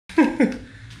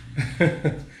All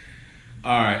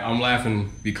right, I'm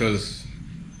laughing because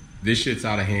this shit's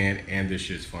out of hand and this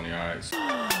shit's funny. All right.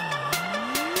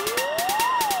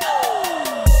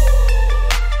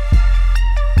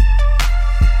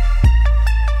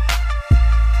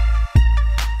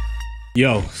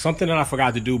 Yo, something that I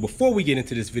forgot to do before we get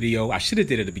into this video, I should have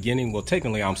did at the beginning. Well,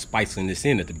 technically I'm spicing this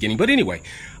in at the beginning, but anyway,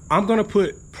 I'm gonna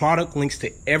put product links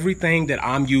to everything that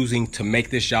I'm using to make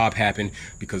this job happen,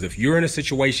 because if you're in a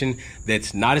situation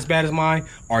that's not as bad as mine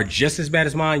or just as bad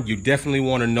as mine, you definitely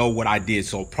wanna know what I did.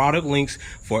 So product links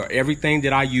for everything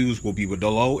that I use will be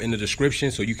below in the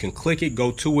description, so you can click it,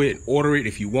 go to it, order it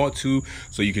if you want to,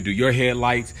 so you can do your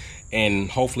headlights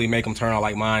and hopefully make them turn out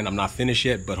like mine. I'm not finished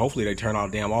yet, but hopefully they turn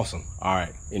out damn awesome. All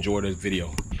right, enjoy this video.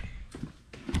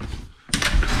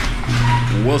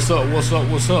 What's up, what's up,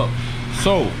 what's up?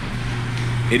 So,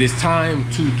 it is time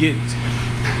to get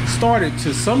started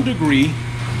to some degree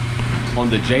on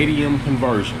the JDM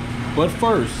conversion. But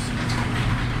first,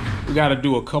 we gotta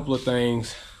do a couple of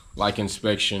things like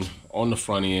inspection on the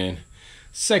front end.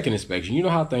 Second inspection, you know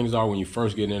how things are when you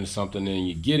first get into something and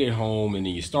you get it home and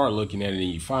then you start looking at it and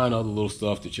you find other little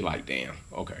stuff that you're like, damn,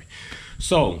 okay.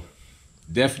 So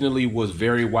definitely was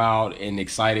very wild and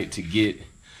excited to get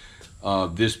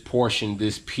this portion,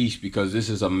 this piece, because this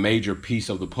is a major piece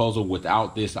of the puzzle.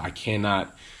 Without this, I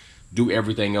cannot do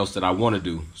everything else that I want to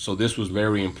do. So this was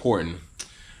very important.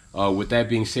 With that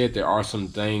being said, there are some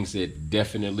things that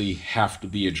definitely have to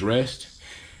be addressed.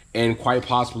 And quite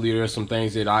possibly there are some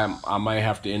things that I might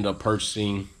have to end up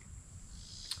purchasing,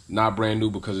 not brand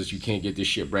new because you can't get this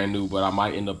shit brand new, but I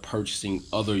might end up purchasing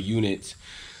other units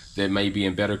that may be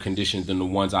in better condition than the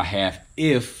ones I have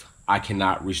if I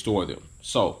cannot restore them.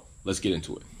 So let's get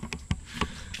into it.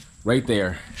 Right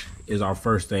there is our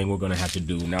first thing we're gonna have to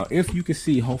do. Now, if you can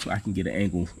see, hopefully I can get an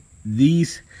angle.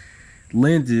 These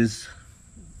lenses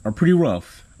are pretty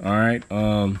rough, all right?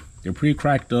 They're pretty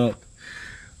cracked up.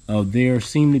 There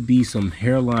seem to be some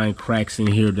hairline cracks in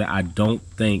here that I don't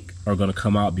think are going to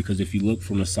come out, because if you look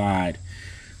from the side,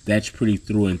 that's pretty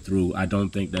through and through. I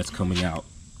don't think that's coming out.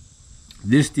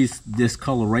 This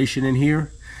discoloration in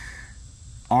here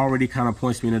already kind of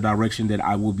points me in a direction that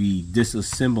I will be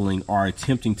disassembling or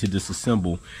attempting to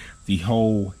disassemble the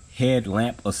whole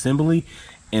headlamp assembly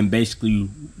and basically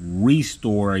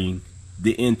restoring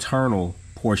the internal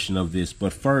portion of this.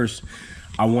 But first,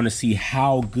 I want to see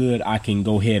how good I can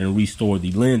go ahead and restore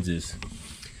the lenses.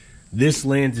 This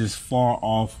lens is far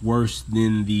off worse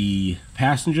than the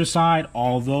passenger side,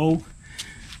 although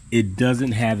it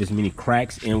doesn't have as many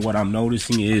cracks. And what I'm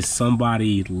noticing is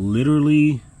somebody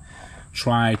literally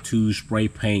tried to spray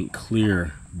paint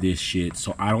clear this shit.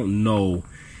 So I don't know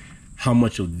how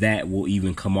much of that will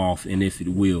even come off and if it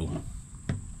will.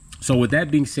 So with that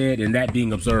being said and that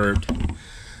being observed,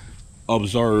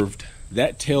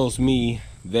 that tells me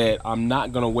that I'm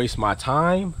not gonna waste my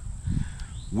time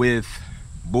with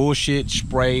bullshit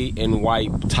spray and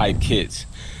wipe type kits.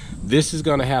 This is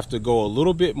gonna have to go a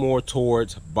little bit more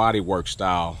towards bodywork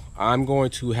style. I'm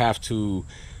going to have to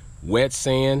wet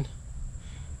sand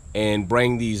and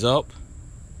bring these up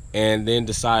and then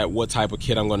decide what type of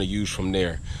kit I'm gonna use from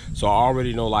there. So I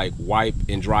already know like wipe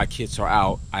and dry kits are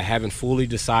out. I haven't fully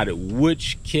decided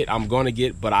which kit I'm gonna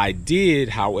get, but I did,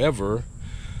 however,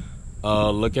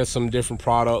 look at some different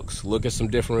products, look at some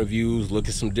different reviews, look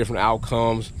at some different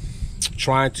outcomes,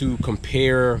 trying to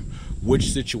compare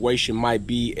which situation might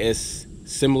be as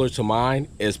similar to mine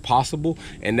as possible.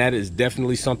 And that is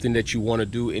definitely something that you want to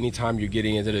do anytime you're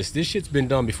getting into this. This shit's been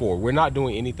done before. We're not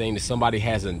doing anything that somebody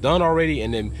hasn't done already,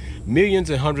 and then millions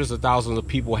and hundreds of thousands of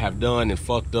people have done and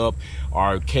fucked up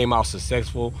or came out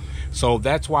successful. So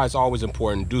that's why it's always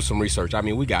important to do some research. I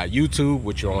mean, we got YouTube,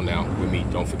 which you're on now with me.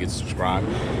 Don't forget to subscribe.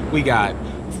 We got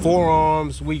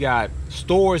forums. We got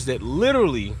stores that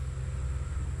literally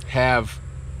have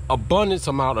abundance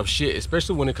amount of shit,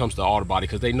 especially when it comes to auto body,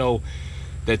 because they know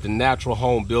that the natural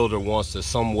home builder wants to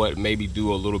somewhat maybe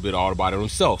do a little bit of auto body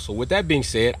himself. So with that being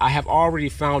said, I have already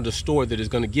found a store that is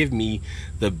going to give me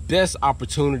the best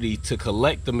opportunity to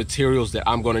collect the materials that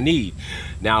I'm going to need.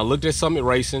 Now I looked at Summit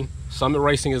Racing. Summit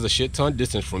Racing is a shit ton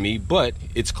distance from me, but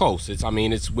it's close. I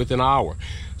mean, it's within an hour,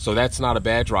 so that's not a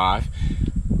bad drive.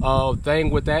 Thing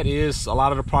with that is a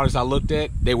lot of the products I looked at,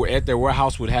 they were at their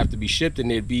warehouse, would have to be shipped and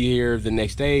they'd be here the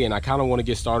next day, and I kind of want to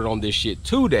get started on this shit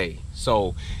today.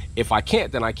 So if I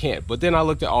can't, then I can't. But then I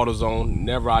looked at AutoZone.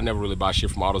 I never really buy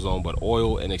shit from AutoZone, but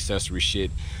oil and accessory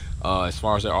shit, as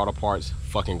far as their auto parts,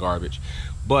 fucking garbage.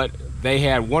 But they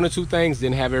had one or two things,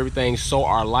 didn't have everything. So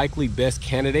our likely best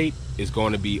candidate is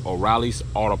going to be O'Reilly's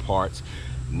Auto Parts.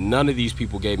 None of these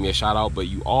people gave me a shout out, but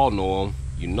you all know them.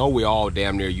 you know we all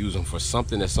damn near use them for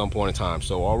something at some point in time.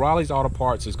 So O'Reilly's Auto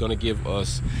Parts is going to give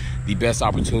us the best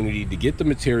opportunity to get the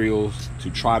materials to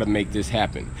try to make this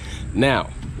happen. Now,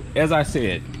 as I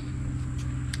said,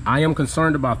 I am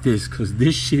concerned about this because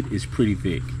this shit is pretty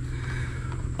thick.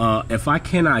 If I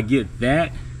cannot get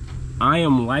that, I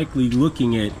am likely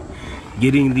looking at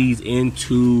getting these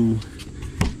into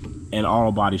an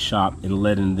auto body shop and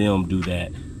letting them do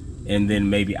that. And then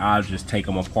maybe I'll just take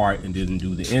them apart and then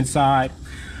do the inside.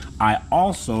 I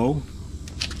also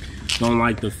don't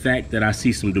like the fact that I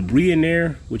see some debris in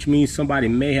there, which means somebody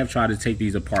may have tried to take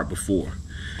these apart before.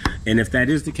 And if that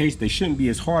is the case, they shouldn't be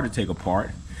as hard to take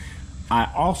apart.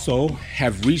 I also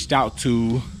have reached out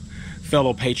to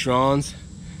fellow patrons,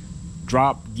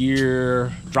 Drop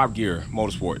Gear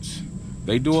Motorsports.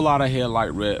 They do a lot of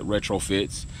headlight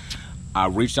retrofits. I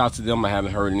reached out to them. I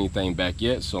haven't heard anything back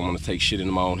yet, so I'm gonna take shit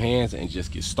into my own hands and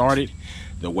just get started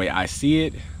the way I see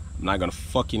it. I'm not gonna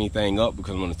fuck anything up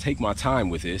because I'm gonna take my time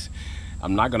with this.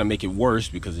 I'm not gonna make it worse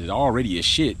because it already is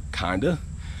shit, kinda.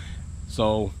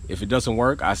 So if it doesn't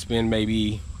work, I spend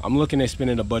maybe, I'm looking at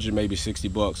spending a budget maybe 60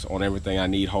 bucks on everything I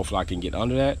need. Hopefully I can get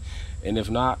under that. And if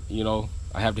not, you know,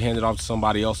 I have to hand it off to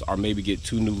somebody else, or maybe get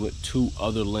two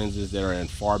other lenses that are in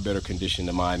far better condition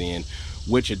than mine in,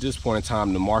 which at this point in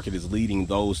time, the market is leading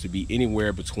those to be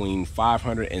anywhere between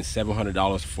 $500 and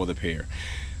 $700 for the pair.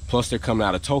 Plus they're coming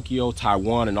out of Tokyo,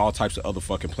 Taiwan, and all types of other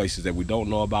fucking places that we don't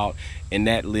know about. And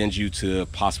that lends you to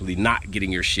possibly not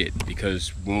getting your shit,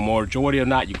 because majority or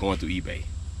not, you're going through eBay.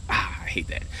 I hate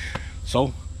that.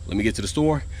 So let me get to the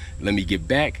store. Let me get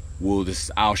back.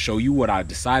 I'll show you what I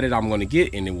decided I'm gonna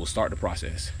get, and then we'll start the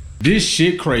process. This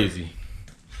shit crazy.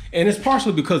 And it's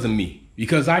partially because of me,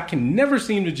 because I can never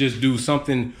seem to just do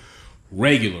something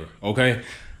regular, okay?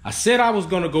 I said I was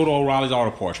gonna go to O'Reilly's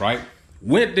Auto Parts, right?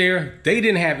 Went there, they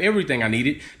didn't have everything I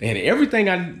needed. They had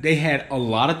everything they had a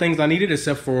lot of things I needed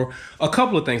except for a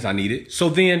couple of things I needed. So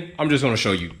then I'm just gonna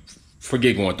show you,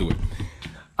 forget going through it.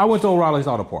 I went to O'Reilly's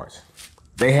Auto Parts.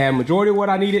 They had majority of what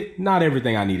I needed, not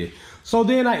everything I needed. So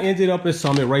then I ended up at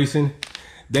Summit Racing.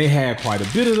 They had quite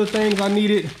a bit of the things I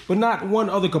needed, but not one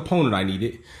other component I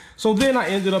needed. So then I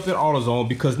ended up at AutoZone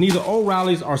because neither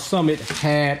O'Reilly's or Summit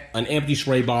had an empty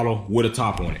spray bottle with a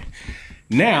top on it.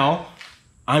 Now,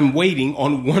 I'm waiting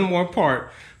on one more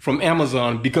part from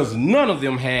Amazon because none of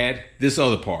them had this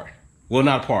other part. Well,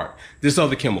 not part, this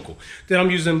other chemical that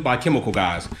I'm using by Chemical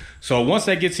Guys. So once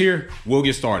that gets here, we'll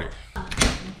get started.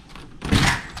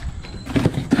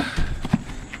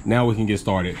 Now we can get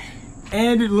started.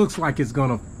 And it looks like it's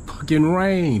gonna fucking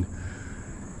rain.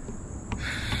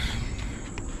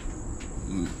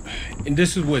 And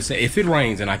this is what it says. If it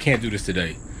rains and I can't do this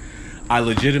today, I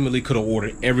legitimately could have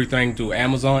ordered everything through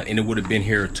Amazon and it would have been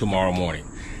here tomorrow morning.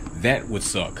 That would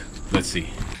suck. Let's see.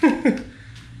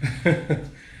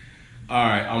 All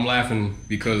right, I'm laughing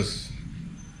because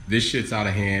this shit's out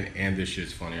of hand and this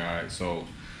shit's funny. All right, so,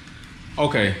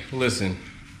 okay, listen.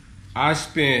 I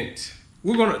spent,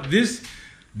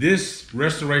 this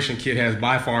restoration kit has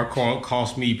by far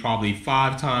cost me probably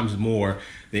 5 times more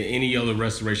than any other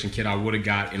restoration kit I would have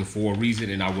got, and for a reason,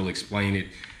 and I will explain it,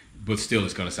 but still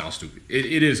it's gonna sound stupid.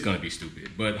 It is gonna be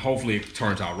stupid, but hopefully it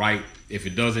turns out right. If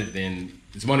it doesn't, then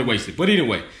it's money wasted. But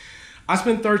anyway, I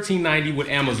spent $13.90 with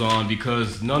Amazon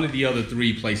because none of the other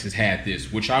 3 places had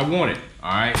this, which I wanted,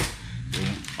 all right?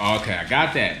 Okay, I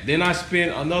got that. Then I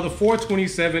spent another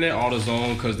 $4.27 at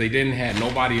AutoZone because they didn't have,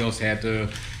 nobody else had the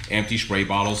empty spray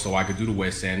bottles, so I could do the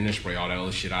wet sanding and spray all that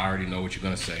other shit. I already know what you're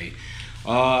gonna say.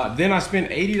 Then I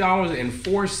spent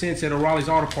 $80.04 at O'Reilly's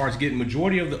Auto Parts getting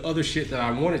majority of the other shit that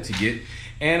I wanted to get,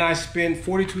 and I spent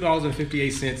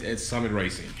 $42.58 at Summit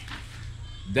Racing.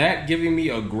 That giving me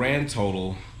a grand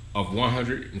total of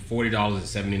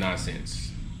 $140.79.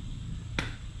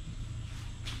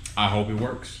 I hope it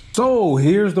works. So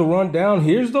here's the rundown.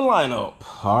 Here's the lineup.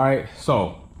 All right,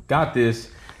 so got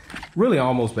this really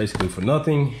almost basically for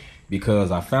nothing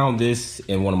because I found this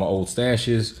in one of my old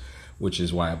stashes, which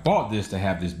is why I bought this, to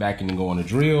have this backing and go on the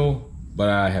drill, but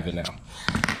I have it now.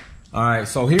 All right,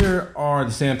 so here are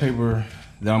the sandpaper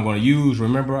that I'm gonna use.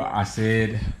 Remember, I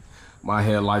said my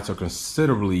headlights are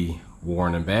considerably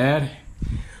worn and bad.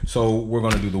 So we're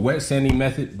gonna do the wet sanding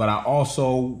method, but I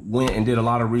also went and did a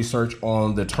lot of research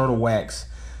on the Turtle Wax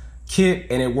kit,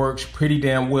 and it works pretty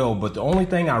damn well. But the only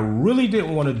thing I really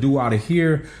didn't want to do out of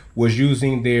here was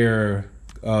using their,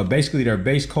 basically their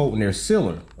base coat and their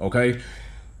sealer, okay?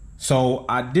 So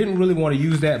I didn't really want to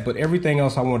use that, but everything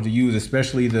else I wanted to use,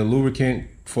 especially the lubricant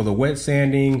for the wet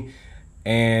sanding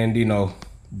and, you know,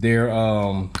 their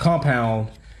compound,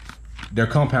 their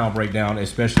compound breakdown,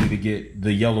 especially to get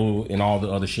the yellow and all the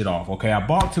other shit off. Okay, I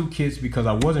bought 2 kits because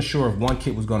I wasn't sure if 1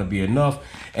 kit was going to be enough,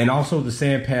 and also the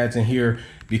sand pads in here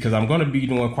because I'm going to be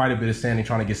doing quite a bit of sanding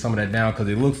trying to get some of that down because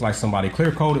it looks like somebody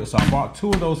clear coated. So I bought 2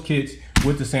 of those kits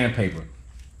with the sandpaper.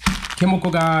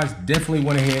 Chemical guys definitely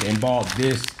went ahead and bought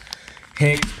this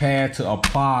hex pad to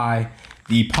apply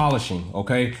the polishing.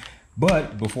 Okay,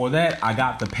 but before that I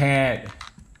got the pad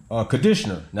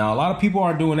conditioner. Now a lot of people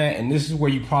aren't doing that, and this is where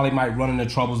you probably might run into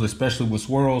troubles, especially with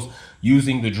swirls,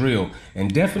 using the drill.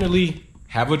 And definitely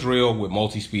have a drill with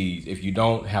multi-speeds if you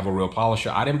don't have a real polisher.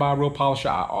 I didn't buy a real polisher.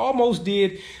 I almost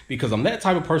did because I'm that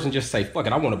type of person, just say fuck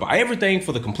it, I want to buy everything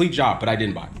for the complete job, but I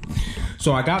didn't buy it.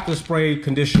 So I got the spray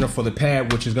conditioner for the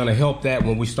pad, which is going to help that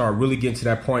when we start really getting to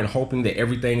that point, hoping that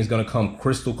everything is going to come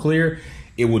crystal clear.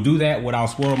 It will do that without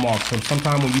swirl marks. So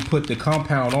sometimes when you put the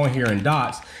compound on here in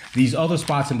dots, these other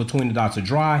spots in between the dots are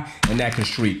dry and that can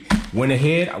streak. Went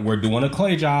ahead, we're doing a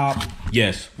clay job.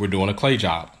 Yes, we're doing a clay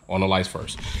job on the lights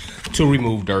first to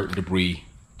remove dirt and debris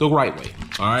the right way.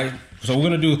 All right, so we're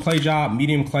gonna do a clay job,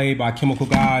 medium clay by Chemical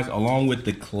Guys, along with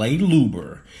the clay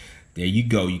luber. There you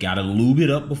go, you gotta lube it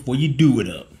up before you do it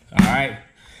up. All right,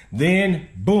 then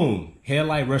boom,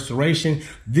 Headlight Restoration.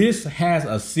 This has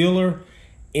a sealer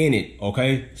in it,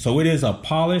 okay? So it is a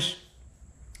polish.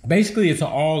 Basically, it's an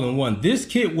all-in-one. This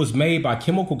kit was made by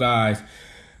Chemical Guys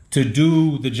to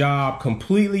do the job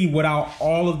completely without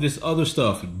all of this other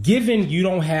stuff, given you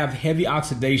don't have heavy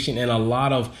oxidation and a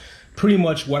lot of pretty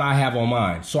much what I have on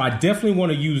mine. So I definitely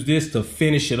want to use this to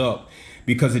finish it up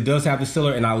because it does have the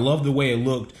sealer, and I love the way it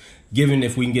looked, given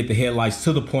if we can get the headlights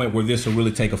to the point where this will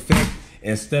really take effect,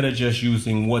 instead of just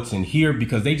using what's in here,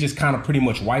 because they just kind of pretty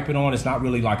much wipe it on. It's not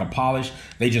really like a polish,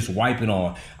 they just wipe it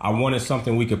on. I wanted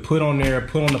something we could put on there,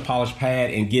 put on the polish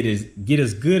pad, and get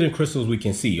as good in crystal as we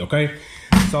can see, okay?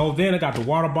 So then I got the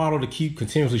water bottle to keep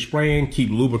continuously spraying,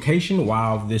 keep lubrication,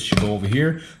 while this should go over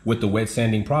here with the wet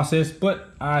sanding process, but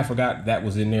I forgot that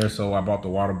was in there, so I bought the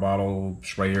water bottle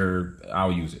sprayer.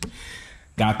 I'll use it.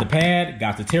 Got the pad,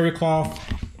 got the terry cloth,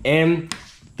 and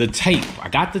the tape. I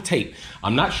got the tape.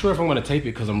 I'm not sure if I'm gonna tape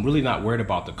it because I'm really not worried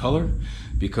about the color,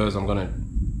 because I'm gonna,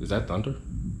 is that thunder?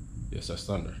 Yes, that's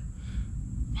thunder.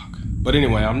 Fuck. But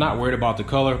anyway, I'm not worried about the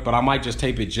color, but I might just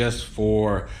tape it just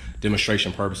for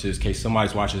demonstration purposes in case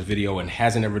somebody's watching this video and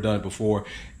hasn't ever done it before,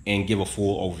 and give a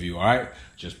full overview. All right,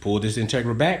 just pull this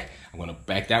Integra back. I'm gonna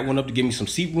back that one up to give me some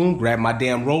seat room, grab my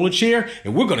damn roller chair,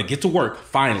 and we're gonna get to work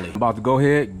finally. I'm about to go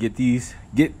ahead, get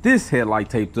this headlight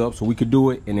taped up so we could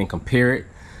do it and then compare it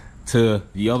to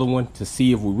the other one to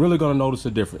see if we're really gonna notice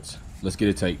a difference. Let's get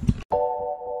it taped.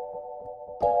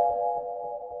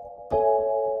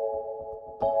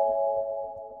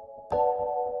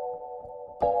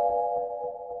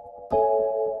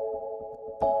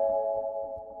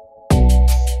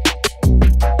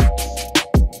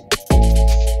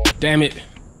 Damn it,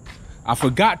 I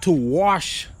forgot to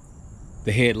wash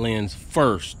the head lens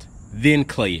first, then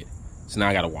clay it. So now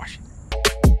I gotta wash it.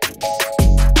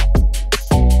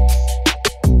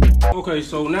 Okay,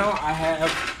 so now I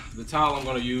have the towel I'm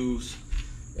gonna use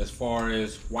as far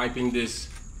as wiping this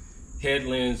head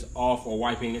lens off or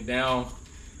wiping it down.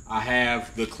 I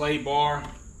have the clay bar,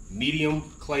 medium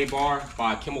clay bar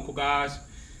by Chemical Guys,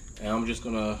 and I'm just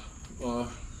gonna I'm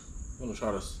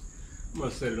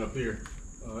gonna set it up here.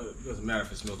 It doesn't matter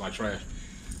if it smells like trash.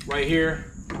 Right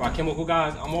here by Chemical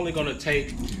Guys, I'm only gonna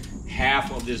take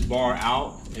half of this bar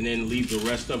out and then leave the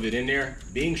rest of it in there,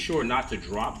 being sure not to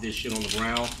drop this shit on the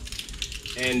ground.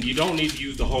 And you don't need to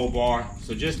use the whole bar,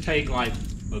 so just take like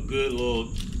a good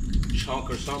little chunk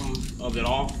or something of it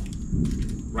off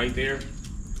right there,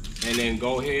 and then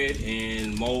go ahead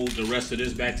and mold the rest of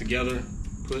this back together,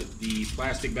 put the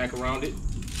plastic back around it,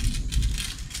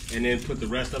 and then put the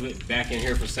rest of it back in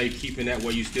here for safekeeping. That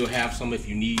way you still have some if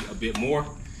you need a bit more.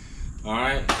 All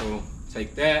right, so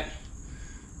take that,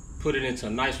 put it into a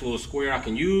nice little square I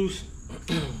can use.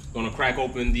 Gonna crack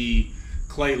open the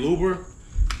clay luber,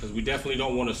 because we definitely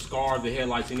don't want to scar the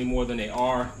headlights any more than they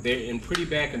are. They're in pretty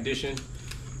bad condition,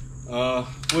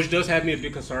 which does have me a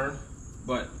bit concerned,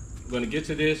 but I'm gonna get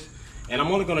to this. And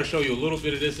I'm only gonna show you a little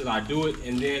bit of this as I do it,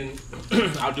 and then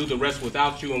I'll do the rest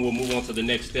without you, and we'll move on to the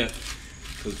next step,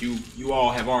 because you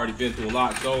all have already been through a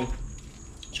lot. So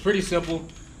it's pretty simple.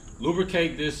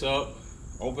 Lubricate this up,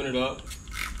 open it up,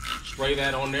 spray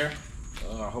that on there.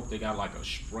 I hope they got like a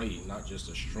spray, not just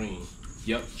a stream.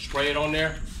 Yep, spray it on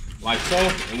there like so.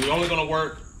 And we're only gonna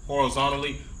work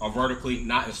horizontally or vertically,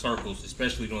 not in circles,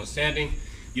 especially doing sanding.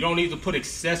 You don't need to put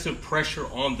excessive pressure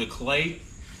on the clay.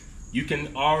 You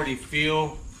can already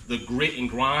feel the grit and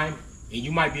grime, and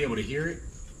you might be able to hear it.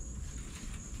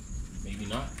 Maybe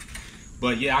not.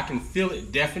 But yeah, I can feel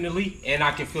it definitely, and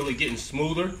I can feel it getting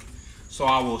smoother. So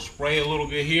I will spray a little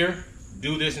bit here,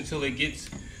 do this until it gets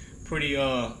pretty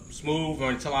smooth,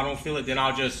 or until I don't feel it. Then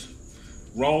I'll just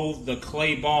roll the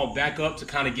clay ball back up to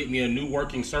kind of get me a new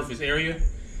working surface area,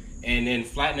 and then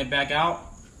flatten it back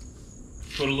out,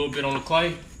 put a little bit on the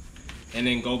clay, and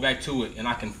then go back to it. And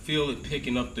I can feel it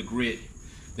picking up the grit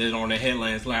that's on the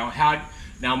headlands.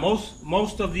 Now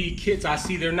most of the kits I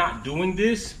see, they're not doing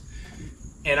this,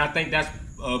 and I think that's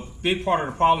a big part of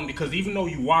the problem, because even though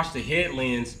you wash the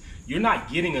headlands, you're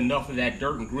not getting enough of that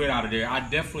dirt and grit out of there. I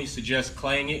definitely suggest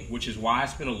claying it, which is why I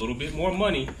spent a little bit more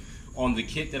money on the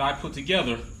kit that I put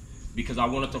together, because I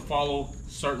wanted to follow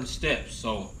certain steps.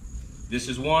 So this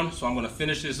is one, so I'm gonna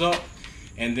finish this up,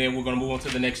 and then we're gonna move on to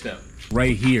the next step.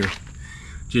 Right here,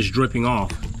 just dripping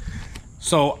off.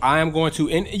 So I am going to,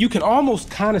 and you can almost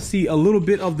kind of see a little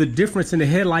bit of the difference in the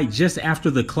headlight just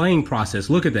after the claying process.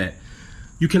 Look at that.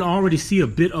 You can already see a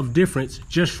bit of difference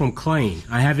just from claying.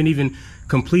 I haven't even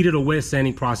completed a wet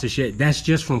sanding process yet. That's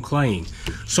just from claying.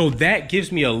 So that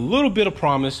gives me a little bit of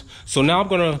promise. So now I'm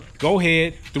gonna go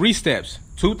ahead, 3 steps,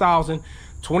 2,000,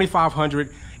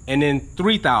 2,500, and then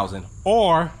 3,000.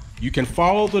 Or you can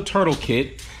follow the turtle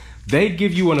kit. They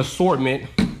give you an assortment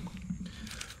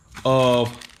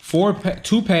of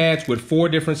 2 pads with 4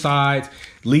 different sides,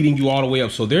 leading you all the way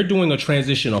up. So they're doing a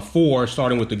transition of 4,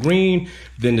 starting with the green,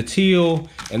 then the teal,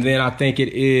 and then I think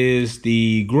it is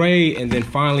the gray, and then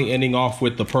finally ending off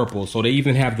with the purple. So they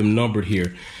even have them numbered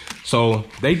here. So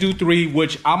they do 3,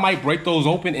 which I might break those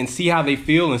open and see how they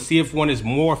feel, and see if one is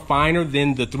more finer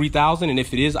than the 3,000, and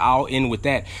if it is, I'll end with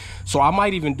that. So I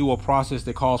might even do a process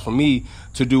that calls for me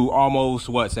to do almost,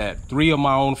 what's that, 3 of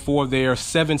my own, 4 there,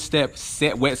 7-step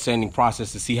wet sanding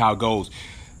process to see how it goes.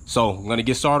 So I'm gonna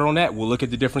get started on that. We'll look at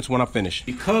the difference when I finish.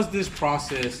 Because this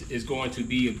process is going to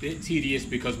be a bit tedious,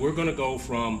 because we're gonna go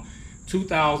from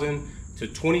 2,000 to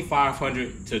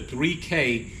 2,500 to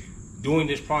 3K, doing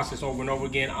this process over and over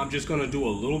again, I'm just gonna do a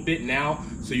little bit now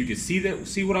so you can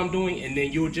see what I'm doing, and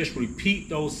then you'll just repeat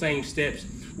those same steps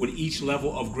with each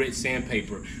level of grit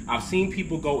sandpaper. I've seen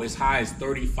people go as high as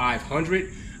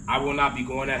 3,500. I will not be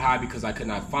going that high because I could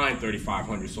not find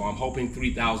 3,500, so I'm hoping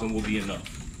 3,000 will be enough.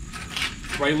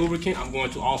 Spray lubricant, I'm going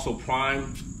to also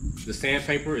prime the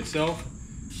sandpaper itself.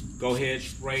 Go ahead,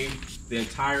 spray the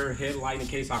entire headlight in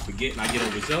case I forget and I get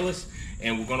overzealous.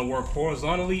 And we're gonna work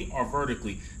horizontally or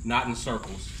vertically, not in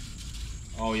circles.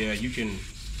 Oh yeah,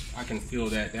 I can feel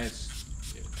that. That's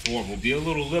horrible. Be a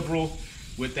little liberal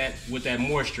with that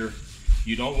moisture.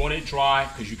 You don't want it dry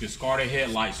because you can scar the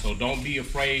headlight. So don't be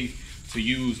afraid to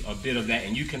use a bit of that.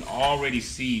 And you can already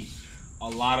see a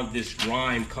lot of this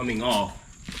grime coming off.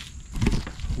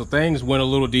 So things went a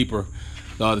little deeper.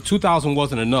 The 2,000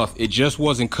 wasn't enough. It just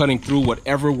wasn't cutting through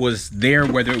whatever was there,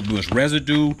 whether it was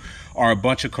residue or a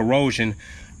bunch of corrosion.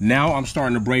 Now I'm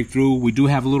starting to break through. We do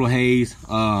have a little haze.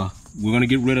 We're gonna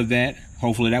get rid of that.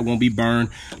 Hopefully that won't be burned.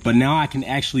 But now I can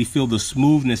actually feel the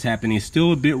smoothness happening. It's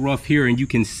still a bit rough here, and you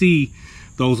can see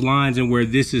those lines and where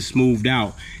this is smoothed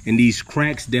out, and these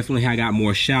cracks definitely have got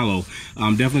more shallow.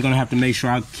 I'm definitely gonna have to make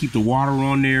sure I keep the water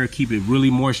on there, keep it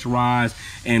really moisturized,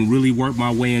 and really work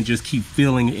my way and just keep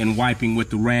filling and wiping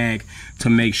with the rag to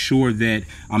make sure that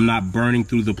I'm not burning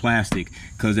through the plastic.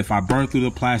 Because if I burn through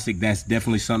the plastic, that's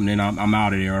definitely something that I'm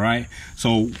out of there. All right,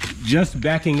 so just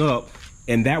backing up,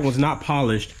 and that was not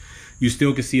polished, you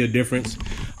still can see a difference.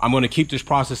 I'm gonna keep this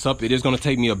process up. It is gonna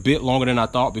take me a bit longer than I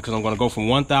thought, because I'm gonna go from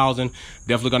 1,000,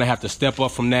 definitely gonna have to step up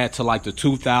from that to like the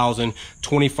 2,000,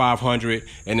 2,500,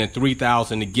 and then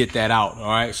 3,000 to get that out,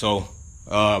 all right? So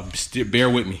bear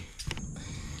with me.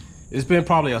 It's been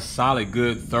probably a solid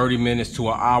good 30 minutes to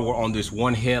an hour on this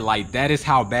one headlight. That is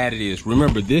how bad it is.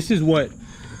 Remember, this is what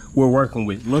we're working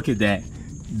with. Look at that.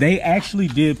 They actually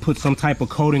did put some type of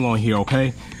coating on here,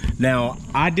 okay? Now,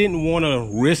 I didn't want to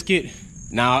risk it.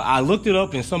 Now, I looked it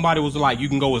up and somebody was like, you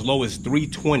can go as low as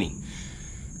 320.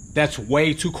 That's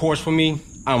way too coarse for me.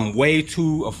 I'm way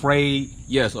too afraid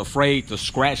to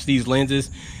scratch these lenses.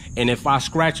 And if I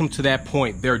scratch them to that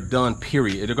point, they're done,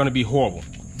 period. They're gonna be horrible.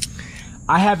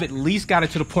 I have at least got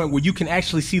it to the point where you can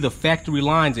actually see the factory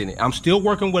lines in it. I'm still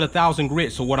working with 1,000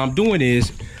 grit. So what I'm doing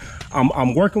is,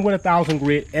 I'm working with 1,000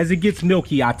 grit. As it gets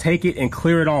milky, I take it and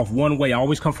clear it off one way. I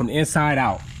always come from inside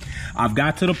out. I've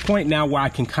got to the point now where I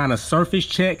can kind of surface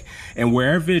check, and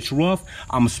wherever it's rough,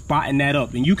 I'm spotting that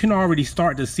up. And you can already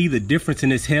start to see the difference in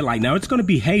this headlight. Now, it's going to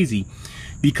be hazy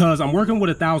because I'm working with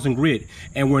 1000 grit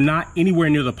and we're not anywhere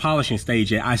near the polishing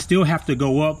stage yet. I still have to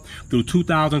go up through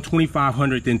 2000,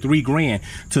 2500, then 3 grand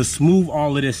to smooth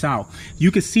all of this out.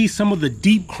 You can see some of the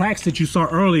deep cracks that you saw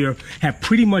earlier have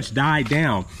pretty much died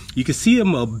down. You can see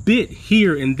them a bit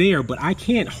here and there, but I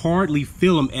can't hardly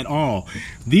feel them at all.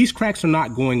 These cracks are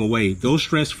not going away. Those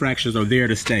stress fractures are there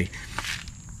to stay.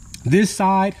 This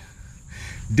side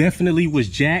definitely was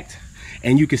jacked,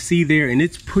 and you can see there, and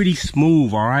it's pretty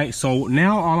smooth. All right, so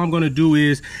now all I'm going to do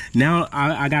is, now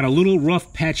I got a little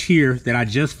rough patch here that I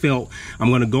just felt. I'm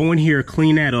going to go in here,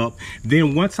 clean that up.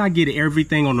 Then once I get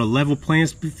everything on the level playing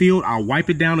field, I'll wipe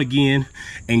it down again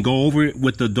and go over it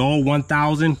with the dull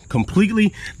 1000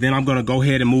 completely. Then I'm going to go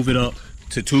ahead and move it up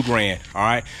to 2 grand. All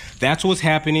right, that's what's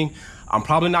happening. I'm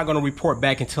probably not going to report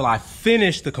back until I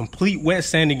finish the complete wet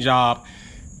sanding job.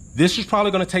 This is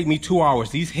probably going to take me 2 hours.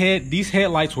 These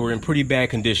headlights were in pretty bad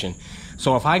condition.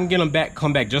 So if I can get them back,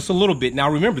 come back just a little bit. Now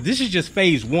remember, this is just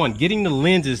phase 1, getting the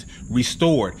lenses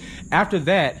restored. After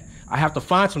that, I have to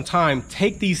find some time,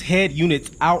 take these head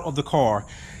units out of the car,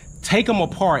 take them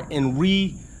apart and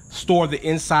restore the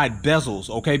inside bezels,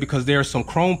 okay? Because there are some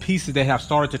chrome pieces that have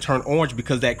started to turn orange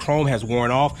because that chrome has worn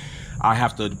off. I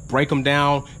have to break them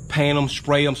down, paint them,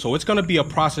 spray them. So it's going to be a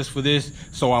process for this.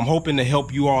 So I'm hoping to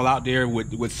help you all out there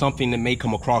with something that may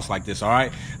come across like this. All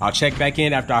right, I'll check back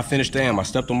in after I finish. Damn, I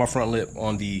stepped on my front lip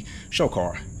on the show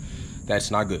car. That's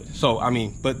not good. So I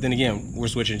mean, but then again, we're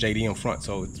switching JDM front,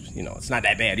 so it's, you know, it's not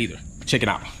that bad either. Check it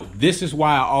out. This is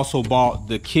why I also bought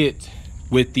the kit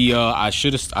with the I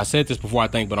said this before, I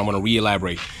think, but I'm going to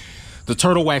re-elaborate. The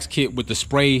turtle wax kit with the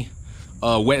spray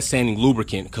wet sanding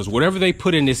lubricant, because whatever they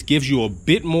put in this gives you a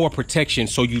bit more protection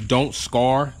so you don't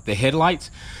scar the headlights.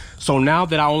 So now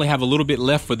that I only have a little bit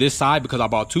left for this side, because I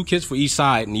bought 2 kits for each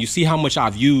side, and you see how much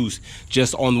I've used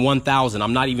just on 1000.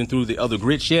 I'm not even through the other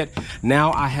grits yet.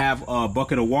 Now I have a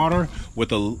bucket of water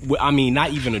with I mean,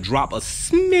 not even a drop, a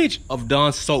smidge of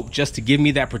Dawn soap just to give me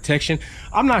that protection.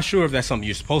 I'm not sure if that's something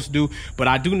you're supposed to do, but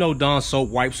I do know Dawn soap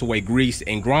wipes away grease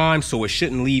and grime, so it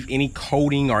shouldn't leave any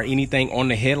coating or anything on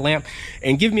the headlamp,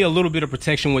 and give me a little bit of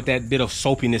protection with that bit of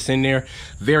soapiness in there.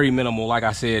 Very minimal. Like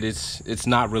I said, it's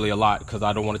not really a lot because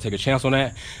I don't want to take a chance on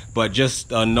that, but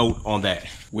just a note on that.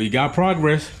 We got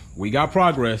progress.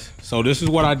 So this is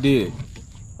what I did.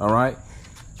 All right,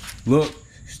 look,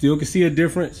 still can see a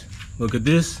difference. Look at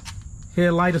this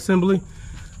headlight assembly.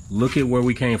 Look at where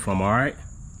we came from. All right,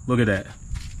 look at that.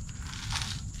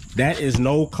 That is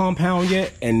no compound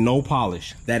yet and no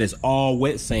polish. That is all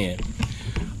wet sand.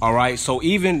 All right, so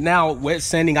even now wet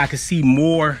sanding, I can see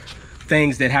more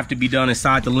things that have to be done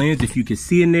inside the lens. If you can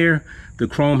see in there, the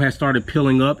chrome has started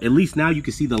peeling up. At least now you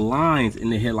can see the lines in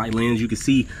the headlight lens. You can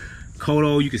see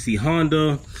Kodo, you can see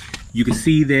Honda. You can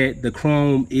see that the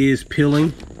chrome is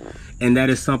peeling, and that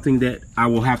is something that I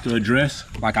will have to address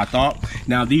like I thought.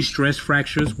 Now these stress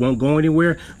fractures won't go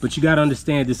anywhere, but you got to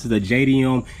understand this is a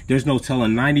JDM. There's no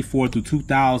telling 94 through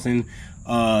 2000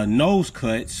 nose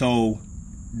cut, so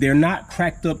they're not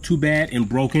cracked up too bad and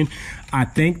broken. I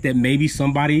think that maybe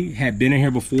somebody had been in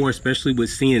here before, especially with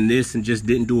seeing this, and just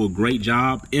didn't do a great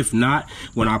job. If not,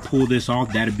 when I pull this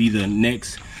off, that'll be the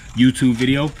next YouTube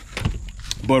video.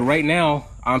 But right now,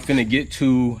 I'm finna get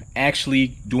to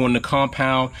actually doing the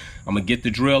compound. I'm gonna get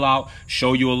the drill out,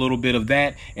 show you a little bit of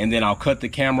that, and then I'll cut the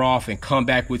camera off and come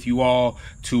back with you all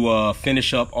to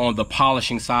finish up on the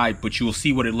polishing side, but you will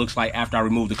see what it looks like after I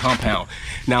remove the compound.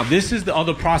 Now, this is the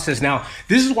other process. Now,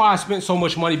 this is why I spent so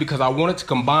much money, because I wanted to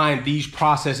combine these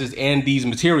processes and these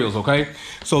materials, okay?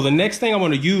 So the next thing I'm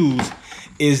gonna use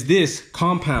is this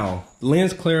compound,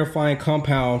 lens clarifying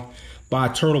compound by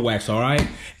Turtle Wax. All right,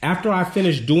 after I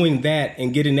finish doing that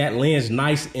and getting that lens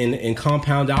nice and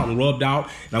compound out and rubbed out,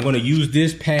 and I'm going to use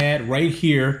this pad right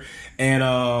here, and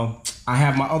I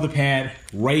have my other pad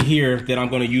right here that I'm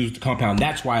going to use the compound.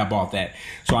 That's why I bought that,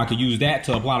 so I could use that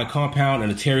to apply the compound and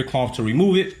a terry cloth to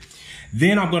remove it.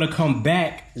 Then I'm going to come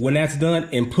back when that's done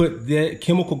and put the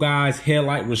Chemical Guys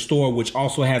Headlight Restore, which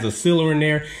also has a sealer in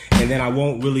there, and then I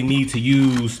won't really need to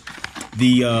use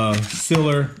the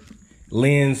sealer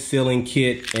lens sealing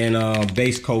kit and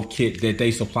base coat kit that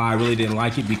they supply. I really didn't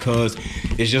like it because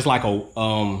it's just like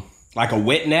a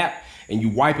wet nap, and you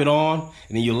wipe it on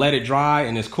and then you let it dry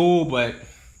and it's cool, but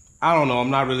I don't know, I'm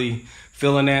not really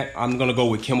feeling that. I'm gonna go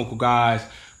with Chemical Guys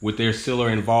with their sealer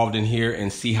involved in here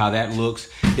and see how that looks.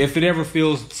 If it ever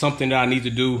feels something that I need to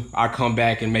do, I'll come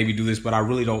back and maybe do this, but I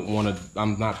really don't want to.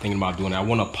 I'm not thinking about doing that. I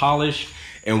want to polish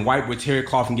and wipe with terry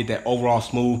cloth and get that overall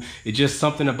smooth. It's just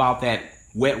something about that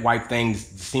wet wipe thing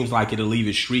seems like it'll leave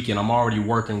it streaky, and I'm already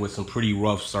working with some pretty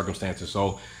rough circumstances.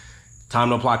 So Time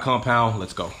to apply compound.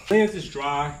 Let's go. Lens is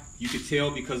dry. You can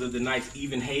tell because of the nice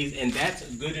even haze, and that's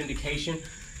a good indication.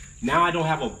 Now I don't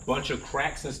have a bunch of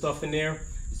cracks and stuff in there.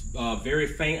 It's very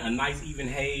faint, a nice even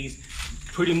haze.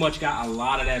 Pretty much got a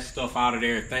lot of that stuff out of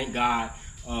there, thank God.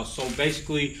 So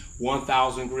basically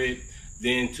 1,000 grit,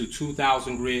 then to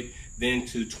 2,000 grit, then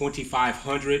to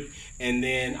 2,500, and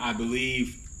then I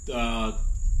believe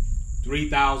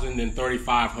 3,000 and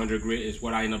 3,500 grit is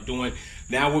what I end up doing.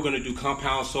 Now we're going to do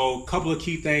compound. So a couple of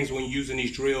key things when using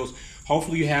these drills.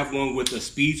 Hopefully you have one with a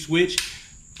speed switch.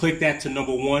 Click that to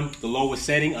number 1, the lowest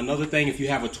setting. Another thing, if you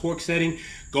have a torque setting,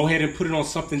 go ahead and put it on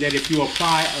something that if you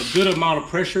apply a good amount of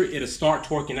pressure, it'll start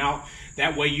torquing out.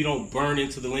 That way you don't burn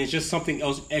into the lens. Just something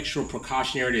else extra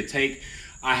precautionary to take.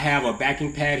 I have a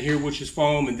backing pad here, which is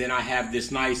foam, and then I have this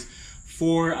nice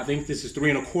I think this is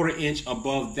 3 1/4 inch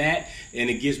above that, and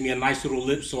it gives me a nice little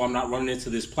lip so I'm not running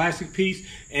into this plastic piece.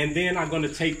 And then I'm going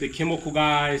to take the Chemical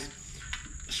Guys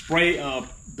spray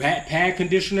pad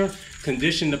conditioner,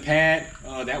 condition the pad.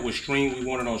 That was stream, we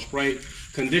wanted on spray.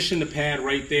 Condition the pad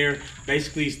right there,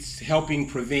 basically helping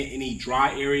prevent any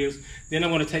dry areas. Then I'm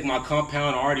going to take my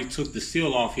compound. I already took the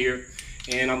seal off here,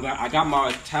 and I got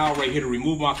my towel right here to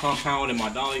remove my compound and my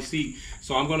dolly seat.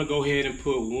 So I'm going to go ahead and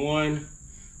put 1,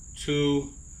 2,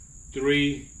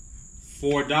 3,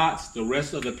 4 dots. The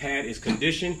rest of the pad is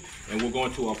conditioned, and we're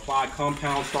going to apply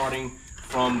compound starting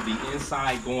from the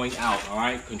inside going out. All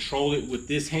right, control it with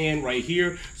this hand right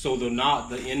here so the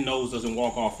end nose doesn't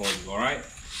walk off on you. All right.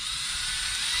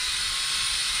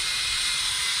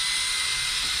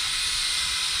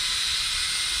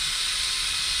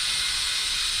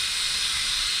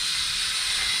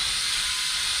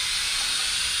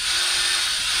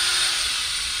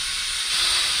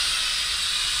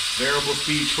 Variable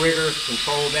speed trigger,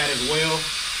 control that as well.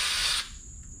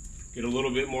 Get a little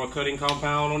bit more cutting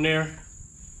compound on there.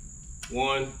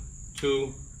 1,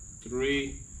 2,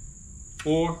 3,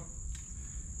 4.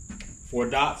 4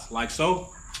 dots like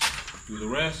so. Do the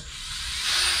rest.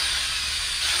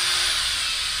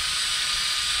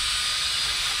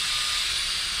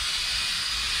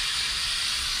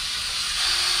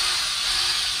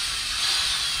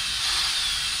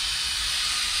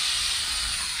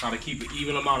 Try to keep an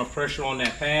even amount of pressure on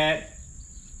that pad.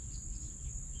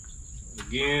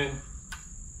 Again.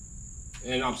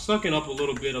 And I'm sucking up a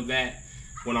little bit of that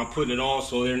when I'm putting it on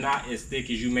so they're not as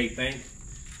thick as you may think.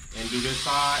 And do this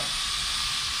side.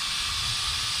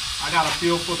 I got a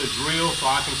feel for the drill so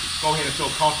I can go ahead and feel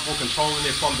comfortable controlling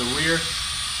it from the rear.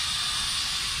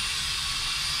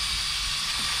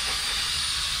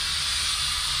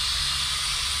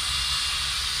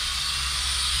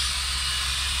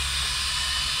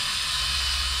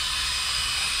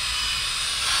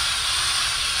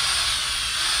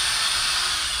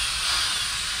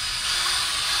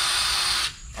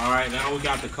 Alright, now we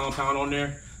got the compound on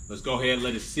there. Let's go ahead and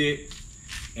let it sit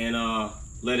and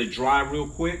let it dry real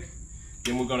quick.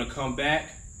 Then we're going to come back,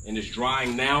 and it's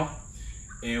drying now.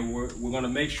 And we're going to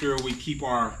make sure we keep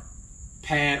our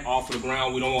pad off of the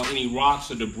ground. We don't want any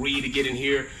rocks or debris to get in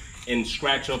here and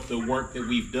scratch up the work that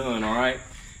we've done, alright?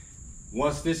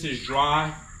 Once this is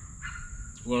dry,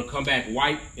 we're going to come back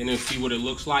white and then see what it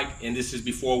looks like. And this is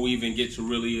before we even get to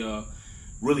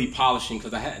really polishing,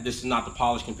 because this is not the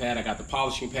polishing pad. I got the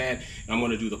polishing pad, and I'm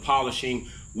going to do the polishing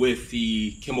with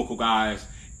the Chemical Guys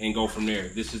and go from there.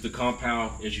 This is the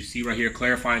compound, as you see right here,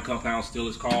 clarifying compound still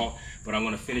is called, but I'm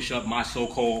going to finish up my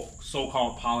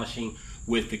so-called polishing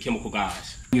with the Chemical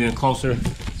Guys. Get in closer.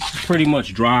 It's pretty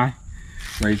much dry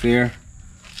right there.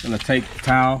 I'm going to take the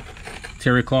towel,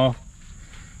 terry cloth,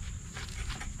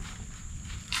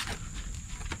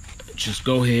 just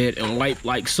go ahead and wipe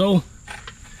like so.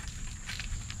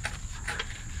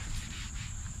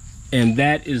 And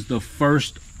that is the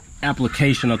first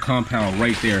application of compound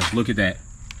right there. Look at that.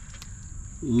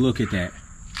 Look at that.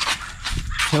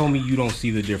 Tell me you don't see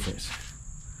the difference.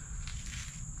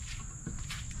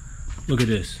 Look at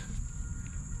this.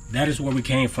 That is where we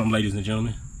came from, ladies and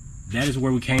gentlemen. That is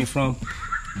where we came from.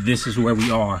 This is where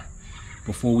we are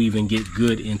before we even get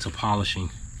good into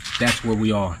polishing. That's where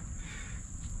we are.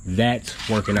 That's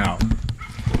working out.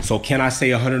 So can I say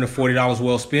 $140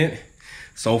 well spent?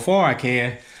 So far I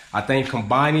can. I think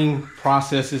combining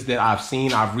processes that I've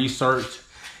seen, I've researched,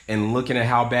 and looking at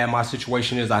how bad my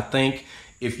situation is, I think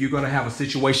if you're gonna have a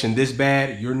situation this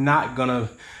bad, you're not gonna,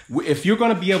 if you're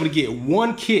gonna be able to get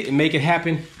one kit and make it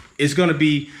happen, it's gonna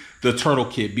be the Turtle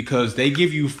kit, because they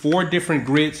give you 4 different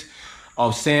grits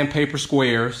of sandpaper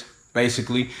squares.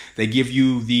 Basically, they give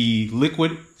you the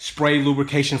liquid spray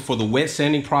lubrication for the wet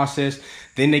sanding process.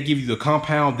 Then they give you the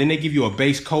compound. Then they give you a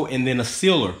base coat and then a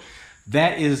sealer.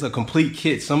 that is a complete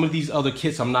kit. Some of these other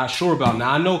kits I'm not sure about.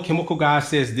 Now I know Chemical Guy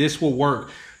says this will work,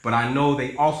 but I know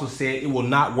they also said it will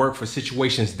not work for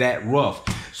situations that rough.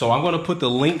 So I'm gonna put the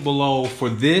link below for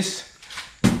this,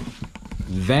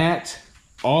 that,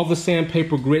 all the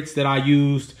sandpaper grits that I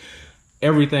used,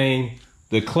 everything,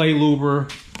 the clay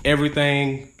luber,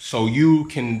 everything, so you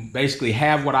can basically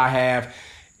have what I have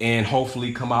and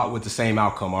hopefully come out with the same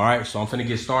outcome. All right, so I'm finna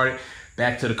get started.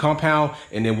 Back to the compound,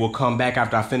 and then we'll come back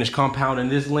after I finish compounding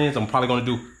this lens. I'm probably gonna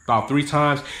do about 3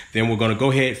 times. Then we're gonna go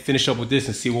ahead, finish up with this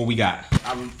and see what we got.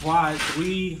 I've applied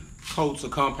 3 coats of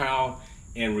compound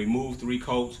and removed 3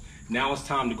 coats. Now it's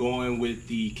time to go in with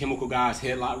the Chemical Guy's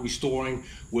Headlight Restoring,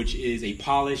 which is a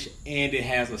polish and it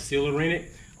has a sealer in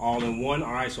it, all in one.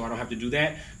 All right, so I don't have to do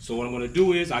that. So what I'm gonna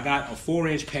do is I got a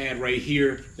 4-inch pad right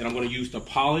here that I'm gonna use to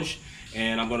polish,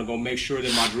 and I'm gonna go make sure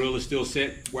that my drill is still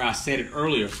set where I set it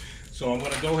earlier. So I'm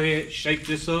gonna go ahead, shake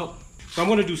this up. So I'm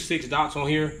gonna do 6 dots on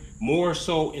here, more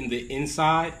so in the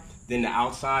inside than the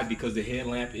outside because the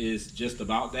headlamp is just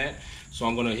about that. So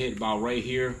I'm gonna hit about right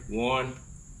here. 1,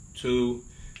 2,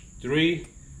 3,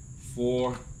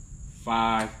 4,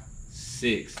 5,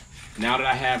 6. Now that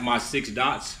I have my 6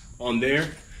 dots on there,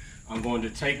 I'm going to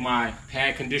take my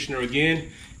pad conditioner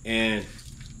again and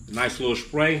a nice little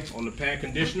spray on the pad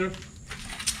conditioner.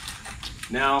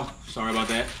 Now, sorry about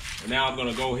that. And now I'm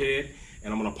gonna go ahead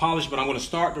and I'm gonna polish, but I'm gonna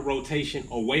start the rotation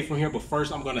away from here, but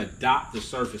first I'm gonna dot the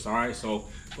surface, all right? So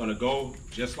I'm gonna go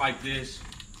just like this,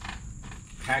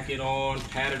 pack it on,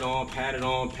 pat it on, pat it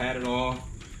on, pat it on.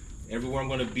 Everywhere I'm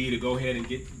gonna be to go ahead and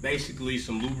get basically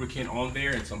some lubricant on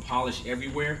there and some polish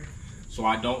everywhere so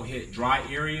I don't hit dry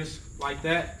areas like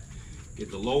that.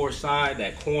 Get the lower side,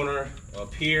 that corner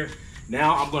up here.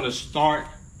 Now I'm gonna start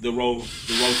the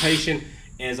rotation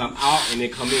as I'm out and then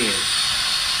come in.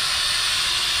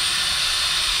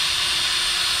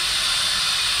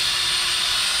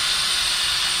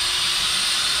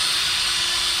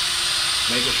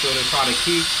 Making sure to try to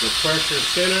keep the pressure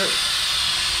centered.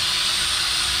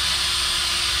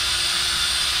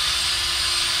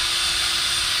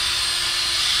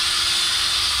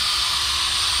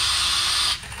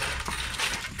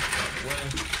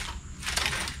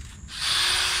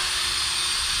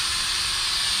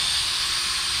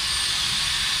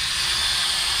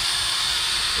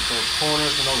 Get those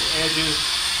corners and those edges.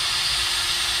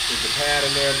 Get the pad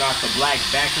in there, not the black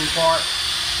backing part.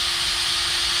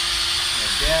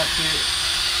 That's it.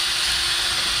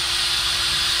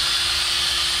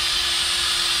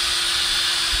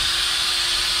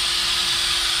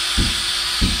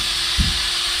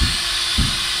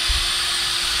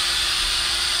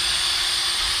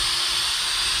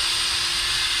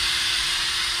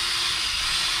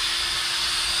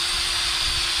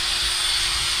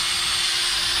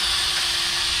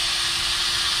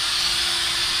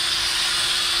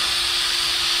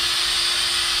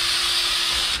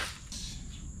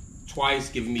 Twice,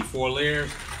 giving me 4 layers,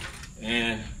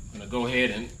 and I'm gonna go ahead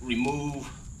and remove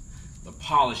the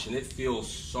polish, and it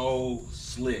feels so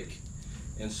slick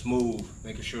and smooth.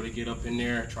 Making sure to get up in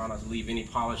there, try not to leave any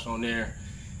polish on there.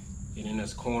 Get in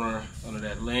this corner under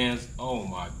that lens. Oh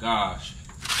my gosh,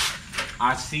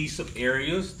 I see some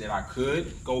areas that I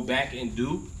could go back and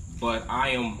do, but I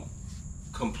am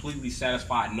completely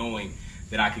satisfied knowing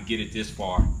that I could get it this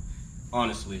far.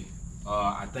 Honestly,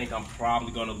 I think I'm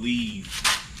probably gonna leave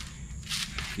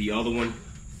the other one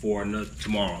for another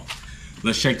tomorrow.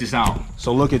 Let's check this out.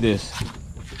 So look at this.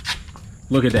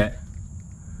 Look at that.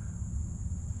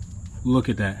 Look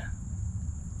at that.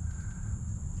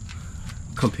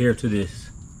 Compared to this.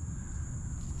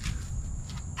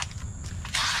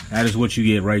 That is what you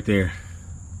get right there.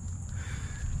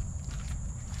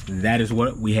 That is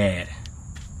what we had.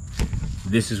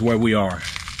 This is where we are.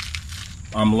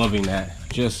 I'm loving that.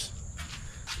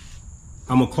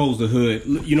 I'm gonna close the hood.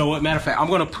 You know what, matter of fact, I'm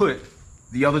gonna put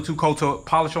the other 2 coats of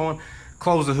polish on,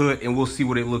 close the hood, and we'll see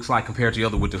what it looks like compared to the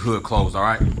other with the hood closed, all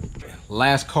right?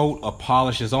 Last coat of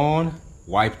polish is on,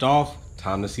 wiped off,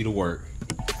 time to see the work.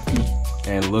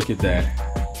 And look at that.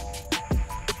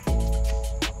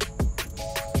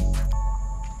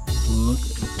 Look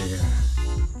at there.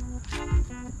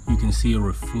 You can see a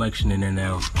reflection in there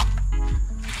now.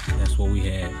 That's what we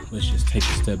had. Let's just take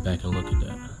a step back and look at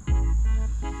that.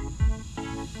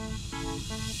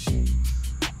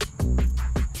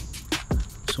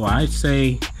 So I'd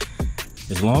say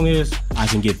as long as I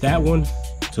can get that one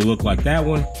to look like that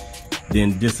one,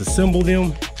 then disassemble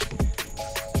them,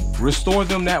 restore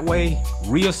them that way,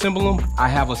 reassemble them. I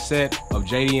have a set of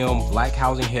JDM black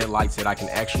housing headlights that I can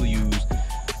actually use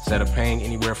instead of paying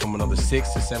anywhere from another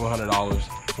 $600 to $700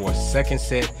 for a second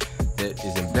set that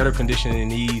is in better condition than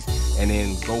these, and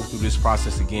then go through this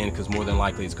process again, because more than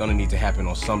likely it's going to need to happen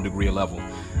on some degree of level.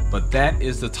 But that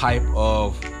is the type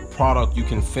of product you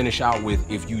can finish out with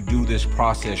if you do this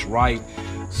process right.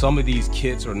 Some of these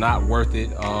kits are not worth it.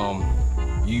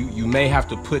 You may have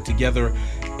to put together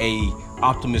a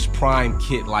Optimus Prime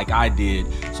kit like I did.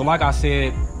 So like I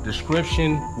said,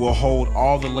 description will hold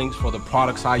all the links for the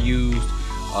products I used,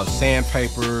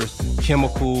 sandpapers,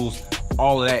 chemicals,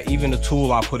 all of that, even the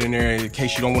tool I put in there in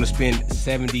case you don't want to spend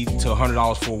 $70 to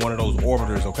 $100 for one of those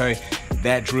orbiters, okay?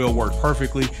 That drill worked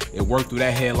perfectly. It worked through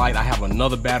that headlight. I have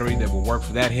another battery that will work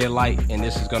for that headlight, and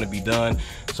this is going to be done.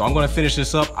 So I'm going to finish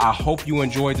this up. I hope you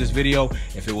enjoyed this video.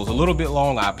 If it was a little bit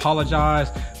long, I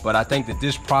apologize, but I think that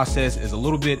this process is a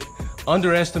little bit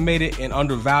underestimated and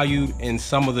undervalued in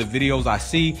some of the videos I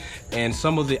see, and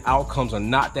some of the outcomes are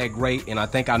not that great, and I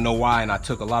think I know why, and I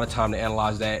took a lot of time to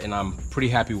analyze that, and I'm pretty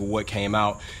happy with what came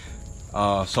out.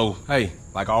 So hey,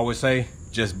 like I always say,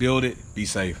 just build it, be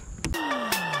safe.